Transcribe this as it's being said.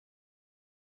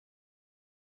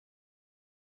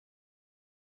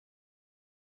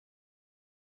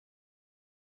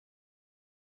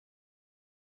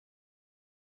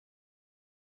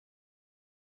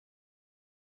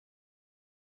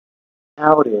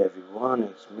Howdy everyone,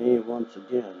 it's me once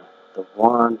again, the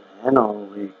one and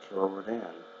only Killer Dan.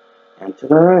 And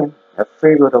today, I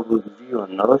figured I would review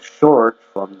another short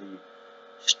from the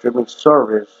streaming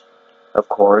service, of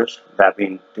course, that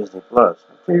being Disney Plus.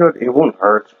 I figured it wouldn't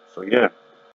hurt, so yeah.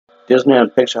 Disney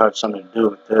and Pixar had something to do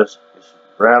with this. It's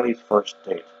Riley's first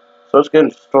date. So let's get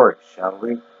into the story, shall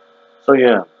we? So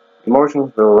yeah,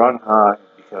 emotions will run high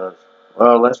because,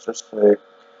 well, let's just say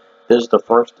this is the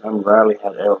first time Riley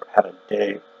had ever had a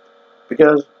date.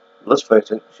 Because, let's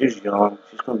face it, she's young,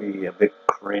 she's going to be a bit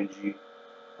cringy,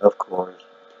 of course.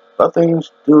 But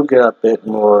things do get a bit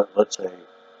more, let's say,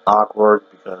 awkward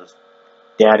because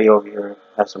daddy over here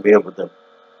has to be with the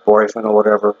boyfriend or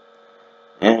whatever.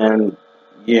 And,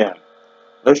 yeah,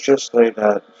 let's just say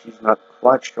that she's not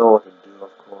quite sure what to do,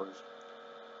 of course.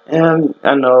 And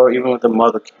I know, even with the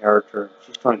mother character,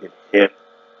 she's trying to get hip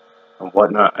and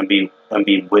whatnot and be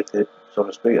with it, so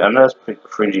to speak. And that's pretty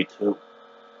cringy, too.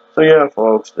 So yeah,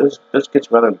 folks, this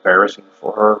gets rather embarrassing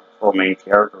for her, for main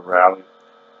character Riley.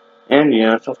 And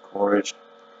yes, of course,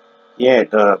 yeah,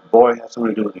 the boy has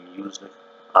something to do with the music,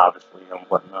 obviously, and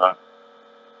whatnot.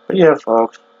 But yeah,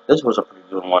 folks, this was a pretty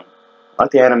good one. Like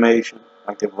the animation,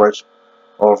 like the voice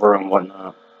over and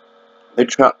whatnot. They're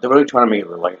really trying to make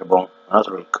it relatable. That's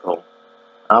really cool.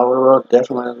 I will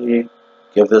definitely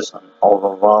give this an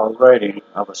overall rating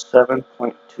of a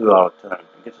 7.2 out of 10.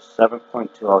 It gets a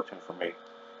 7.2 out of 10 for me.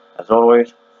 As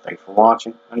always, thanks for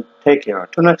watching, and take care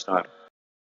until next time.